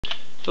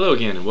Hello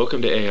again and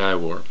welcome to AI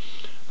War.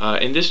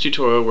 In this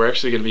tutorial we're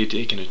actually going to be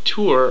taking a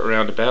tour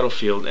around a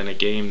battlefield in a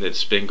game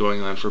that's been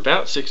going on for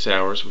about 6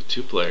 hours with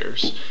 2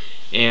 players.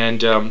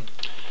 And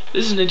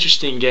this is an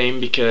interesting game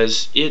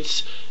because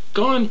it's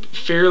gone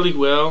fairly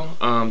well.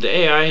 The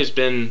AI has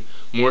been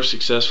more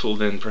successful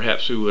than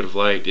perhaps we would have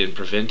liked in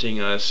preventing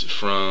us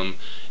from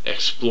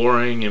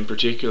exploring, in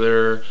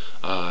particular,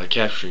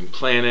 capturing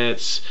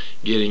planets,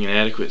 getting an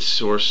adequate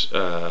source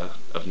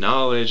of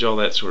knowledge, all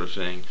that sort of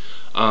thing.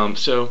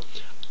 So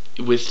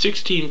with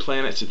 16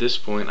 planets at this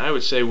point, I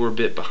would say we're a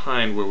bit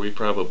behind where we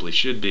probably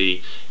should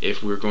be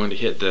if we're going to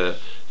hit the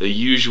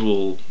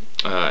usual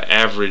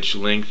average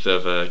length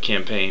of a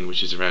campaign,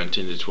 which is around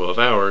 10 to 12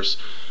 hours.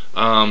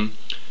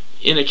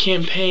 In a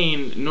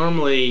campaign,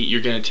 normally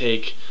you're going to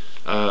take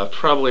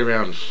probably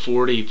around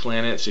 40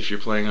 planets if you're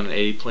playing on an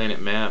 80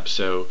 planet map.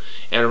 So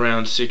at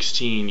around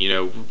 16,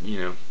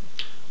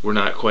 we're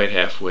not quite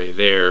halfway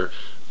there,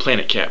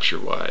 planet capture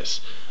wise.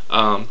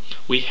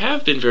 We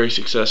have been very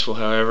successful,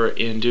 however,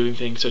 in doing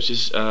things such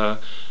as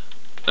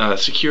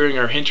securing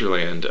our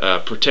hinterland,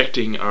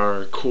 protecting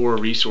our core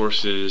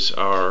resources,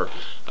 our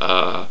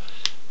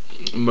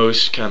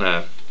most kind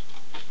of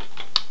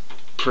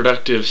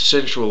productive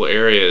central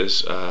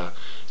areas,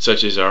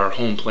 such as our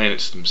home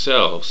planets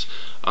themselves.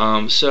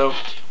 So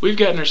we've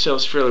gotten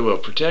ourselves fairly well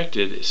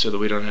protected so that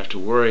we don't have to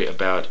worry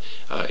about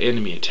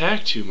enemy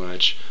attack too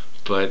much,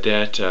 but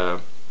that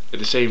at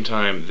the same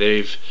time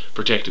they've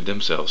protected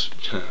themselves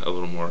a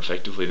little more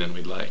effectively than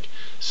we'd like.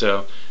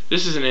 So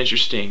this is an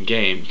interesting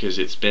game because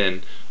it's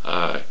been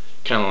kind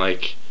of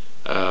like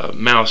a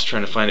mouse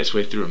trying to find its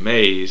way through a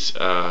maze.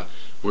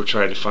 We're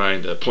trying to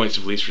find the points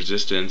of least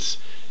resistance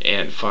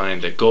and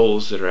find the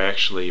goals that are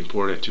actually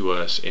important to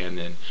us and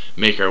then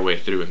make our way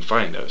through and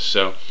find those.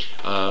 So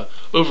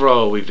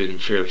overall we've been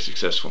fairly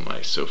successful and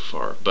nice so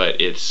far, but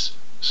it's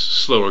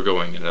slower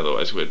going than it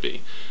otherwise would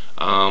be.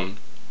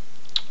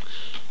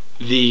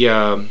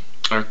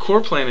 Our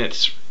core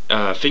planets,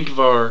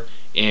 Finkavar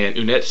and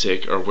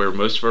Unetsik, are where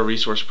most of our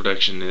resource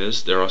production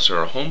is. They're also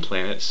our home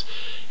planets,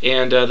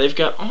 and they've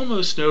got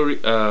almost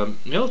no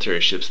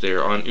military ships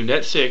there. On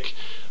Unetsik,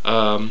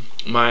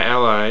 my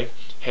ally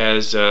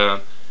has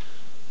a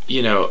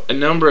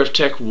number of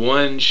Tech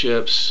 1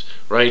 ships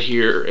right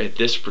here at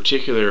this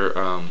particular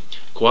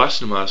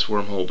Quasnamas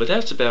wormhole, but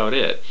that's about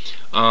it.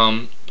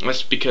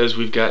 That's because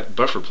we've got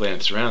buffer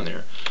planets around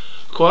there.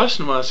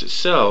 Quasnamas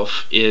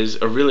itself is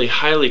a really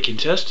highly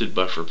contested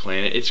buffer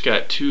planet. It's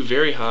got 2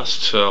 very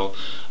hostile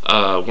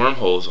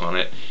wormholes on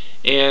it,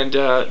 and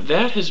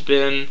that has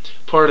been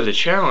part of the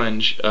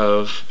challenge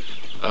of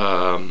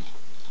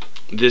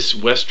this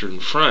Western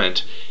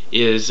Front.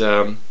 Is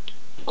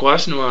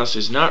Quasnamas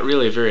is not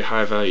really a very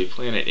high value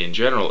planet in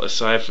general,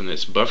 aside from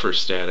its buffer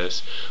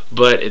status,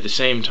 but at the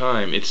same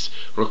time it's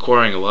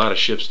requiring a lot of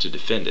ships to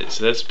defend it.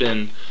 So that's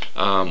been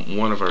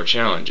one of our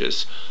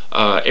challenges.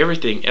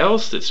 Everything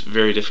else that's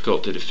very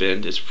difficult to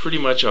defend is pretty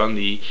much on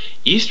the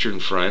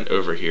Eastern Front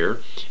over here,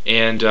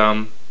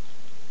 and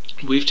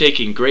we've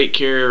taken great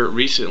care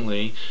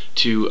recently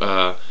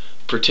to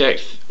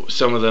protect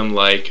some of them,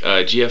 like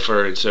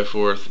GFR and so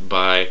forth,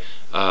 by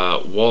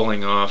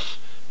walling off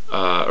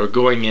or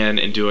going in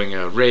and doing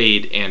a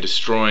raid and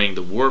destroying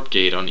the warp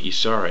gate on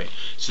Isari.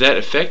 So that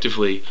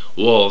effectively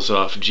walls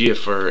off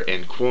GFR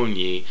and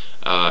Kwonyi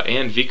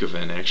and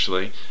Vikovan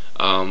actually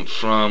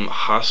from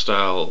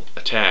hostile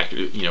attack,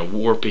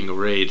 warping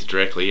raids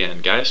directly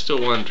in. Guys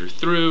still wander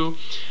through,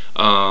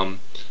 and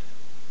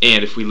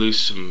if we lose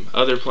some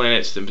other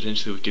planets, then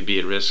potentially we could be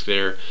at risk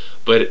there.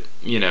 But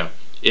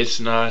it's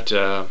not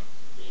a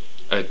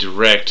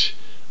direct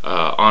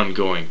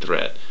ongoing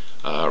threat.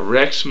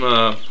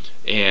 Rexma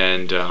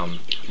and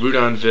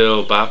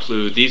Rudonville,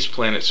 Baplu, these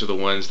planets are the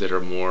ones that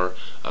are more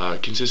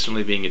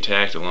consistently being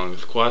attacked, along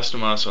with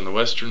Quasnamas on the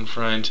Western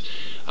Front.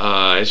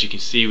 As you can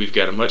see, we've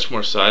got a much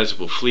more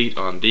sizable fleet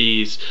on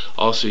these,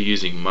 also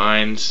using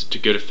mines to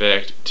good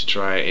effect to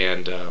try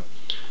and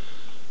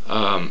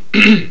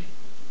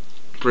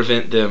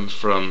prevent them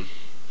from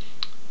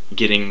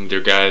getting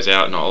their guys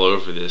out and all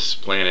over this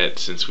planet,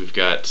 since we've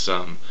got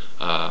some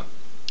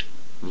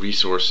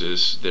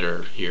resources that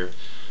are here.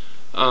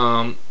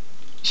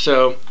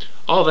 So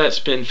all that's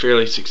been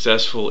fairly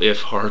successful,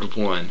 if hard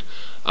won.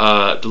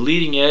 The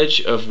leading edge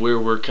of where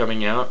we're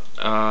coming out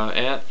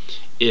at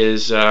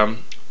is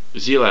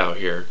Zilau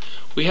here.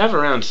 We have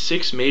around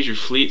 6 major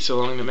fleets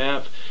along the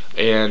map,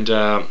 and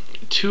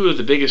 2 of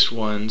the biggest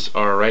ones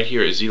are right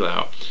here at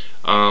Zilau.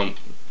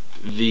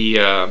 These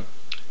are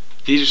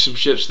some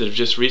ships that have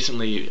just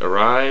recently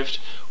arrived.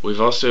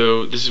 This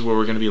is where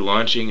we're going to be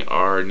launching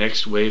our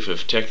next wave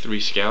of Tech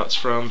 3 scouts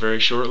from very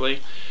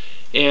shortly.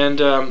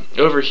 And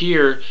over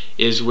here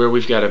is where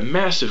we've got a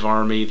massive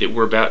army that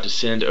we're about to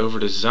send over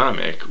to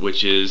Zamek,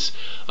 which is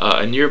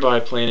a nearby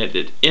planet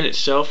that in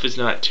itself is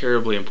not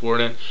terribly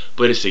important,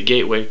 but it's a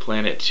gateway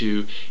planet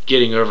to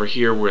getting over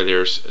here where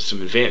there's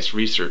some advanced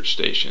research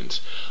stations.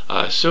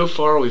 So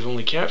far we've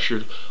only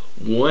captured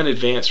 1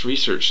 advanced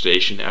research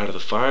station out of the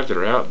 5 that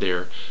are out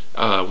there,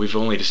 we've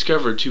only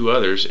discovered 2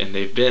 others, and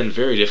they've been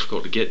very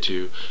difficult to get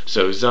to.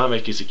 So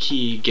Zamek is a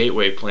key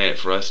gateway planet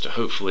for us to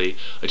hopefully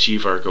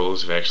achieve our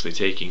goals of actually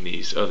taking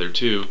these other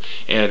 2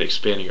 and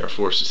expanding our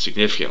forces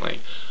significantly.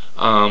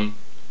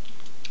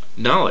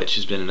 Knowledge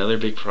has been another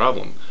big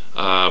problem,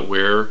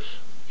 where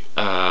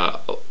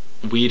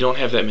we don't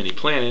have that many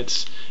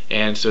planets,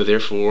 and so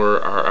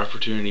therefore our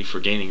opportunity for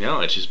gaining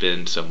knowledge has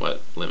been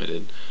somewhat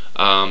limited.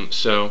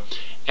 So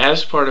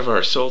as part of our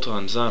assault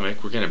on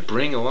Zamek, we're going to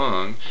bring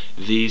along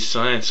these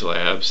science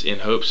labs in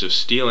hopes of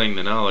stealing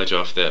the knowledge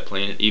off that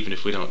planet, even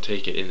if we don't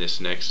take it in this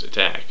next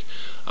attack.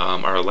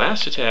 Our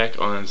last attack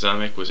on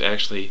Zamek was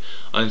actually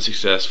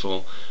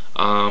unsuccessful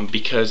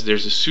because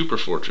there's a super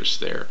fortress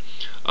there.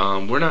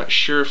 We're not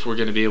sure if we're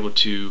going to be able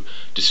to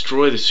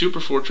destroy the super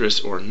fortress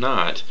or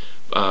not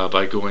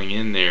by going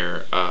in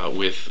there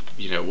with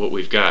what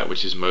we've got,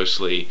 which is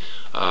mostly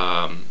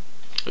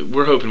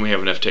we're hoping we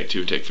have enough Tech 2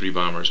 and Tech 3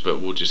 bombers,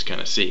 but we'll just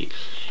kind of see.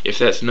 If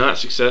that's not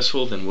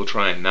successful, then we'll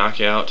try and knock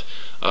out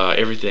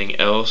everything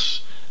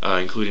else,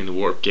 including the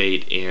warp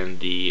gate and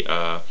the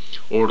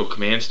orbital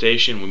command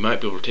station. We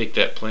might be able to take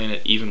that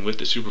planet even with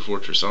the super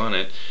fortress on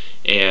it,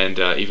 and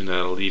even though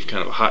it'll leave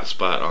kind of a hot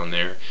spot on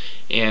there,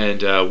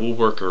 and we'll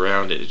work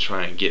around it to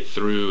try and get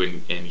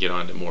through and get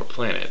onto more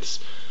planets.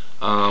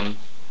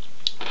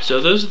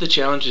 So those are the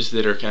challenges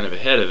that are kind of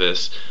ahead of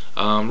us.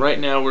 Right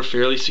now we're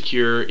fairly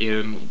secure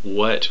in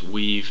what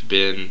we've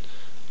been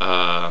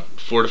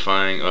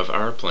fortifying of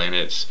our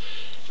planets,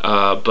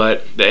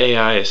 but the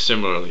AI is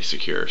similarly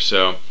secure.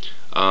 So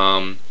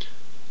our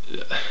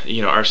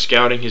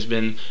scouting has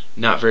been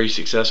not very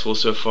successful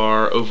so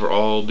far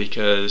overall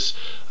because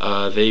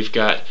they've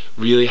got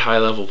really high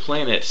level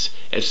planets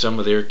at some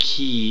of their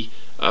key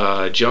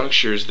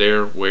junctures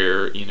there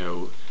where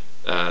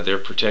they're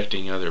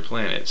protecting other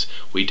planets.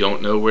 We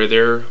don't know where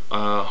their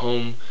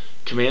home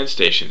command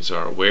stations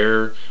are.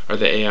 Where are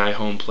the AI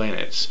home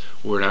planets?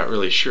 We're not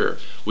really sure.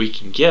 We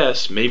can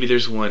guess maybe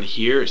there's one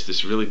here. It's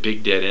this really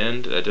big dead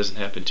end. That doesn't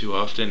happen too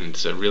often.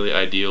 It's a really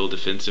ideal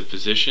defensive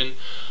position.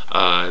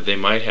 They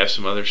might have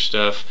some other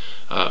stuff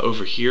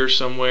over here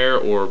somewhere,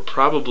 or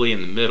probably in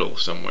the middle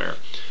somewhere.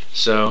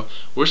 So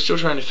we're still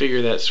trying to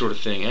figure that sort of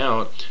thing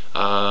out.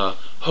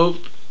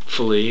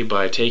 Hopefully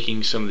by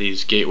taking some of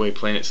these gateway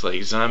planets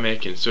like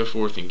Zamek and so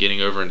forth and getting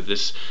over into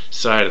this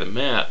side of the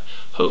map,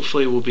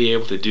 hopefully we'll be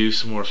able to do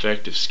some more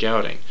effective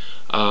scouting.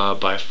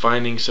 By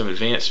finding some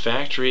advanced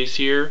factories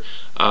here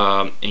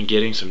and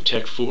getting some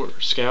Tech 4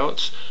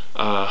 scouts,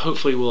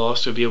 hopefully we'll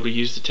also be able to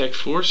use the Tech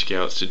 4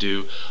 scouts to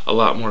do a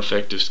lot more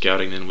effective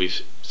scouting than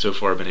we've so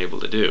far been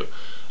able to do.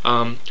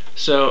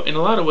 So in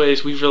a lot of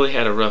ways we've really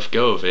had a rough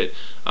go of it.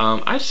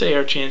 I'd say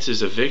our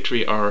chances of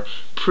victory are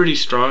pretty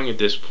strong at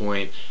this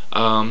point.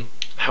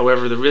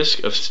 However, the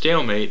risk of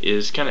stalemate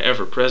is kind of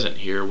ever present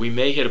here. We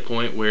may hit a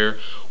point where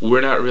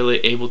we're not really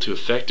able to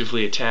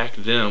effectively attack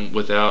them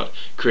without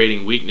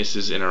creating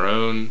weaknesses in our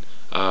own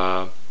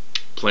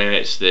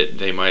planets that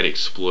they might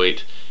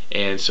exploit,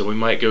 and so we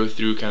might go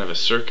through kind of a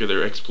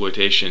circular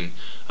exploitation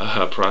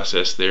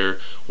process there,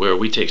 where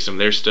we take some of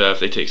their stuff,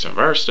 they take some of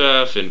our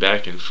stuff, and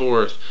back and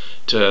forth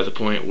to the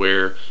point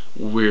where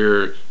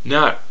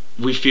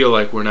we feel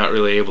like we're not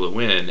really able to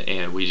win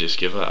and we just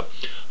give up.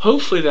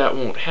 Hopefully that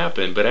won't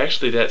happen, but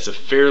actually that's a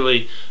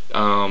fairly,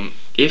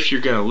 if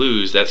you're going to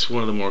lose, that's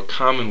one of the more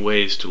common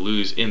ways to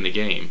lose in the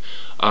game.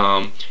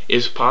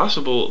 It's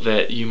possible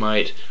that you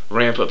might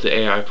ramp up the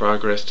AI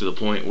progress to the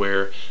point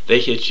where they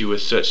hit you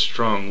with such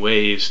strong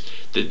waves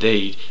that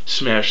they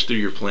smash through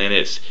your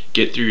planets,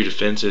 get through your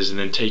defenses, and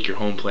then take your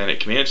home planet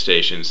command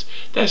stations.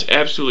 That's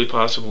absolutely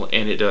possible,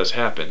 and it does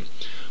happen.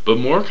 But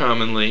more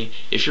commonly,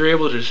 if you're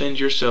able to defend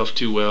yourself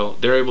too well,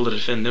 they're able to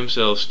defend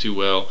themselves too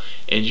well,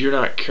 and you're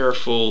not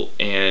careful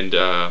and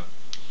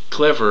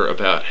clever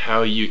about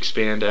how you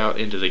expand out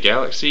into the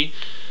galaxy,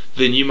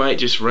 then you might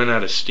just run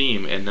out of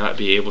steam and not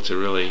be able to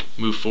really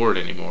move forward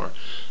anymore.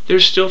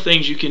 There's still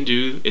things you can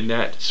do in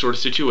that sort of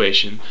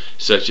situation,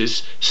 such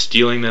as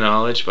stealing the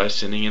knowledge by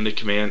sending in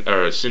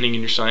sending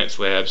in your science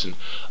labs and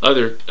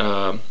other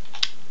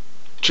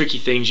tricky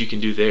things you can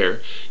do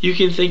there. You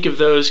can think of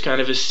those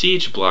kind of as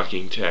siege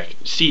breaking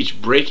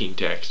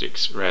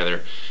tactics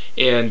rather,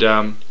 and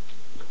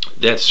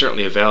that's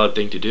certainly a valid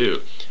thing to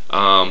do.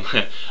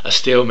 A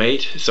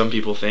stalemate, some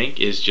people think,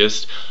 is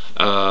just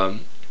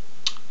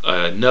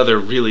another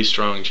really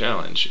strong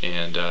challenge,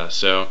 and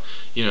so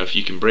if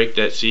you can break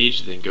that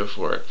siege, then go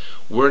for it.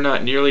 We're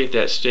not nearly at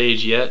that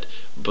stage yet,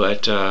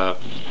 but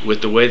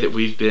with the way that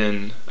we've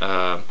been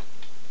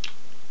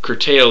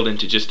curtailed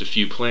into just a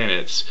few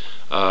planets,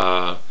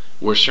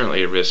 we're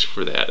certainly at risk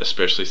for that,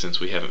 especially since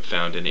we haven't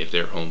found any of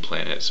their home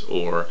planets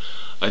or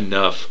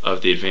enough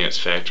of the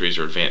advanced factories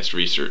or advanced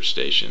research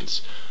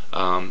stations.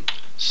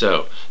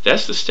 So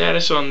that's the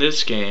status on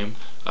this game.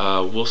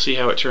 We'll see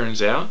how it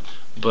turns out,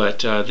 but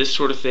this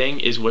sort of thing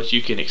is what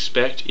you can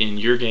expect in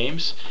your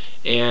games,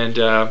 and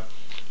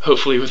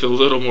hopefully with a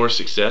little more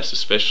success,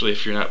 especially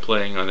if you're not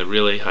playing on the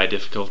really high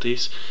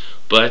difficulties.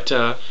 But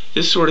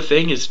this sort of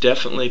thing is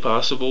definitely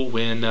possible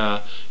when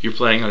you're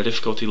playing on a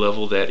difficulty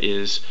level that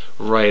is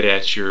right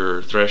at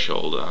your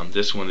threshold.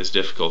 This one is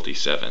difficulty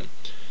 7.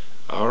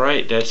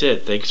 Alright, that's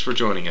it. Thanks for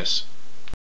joining us.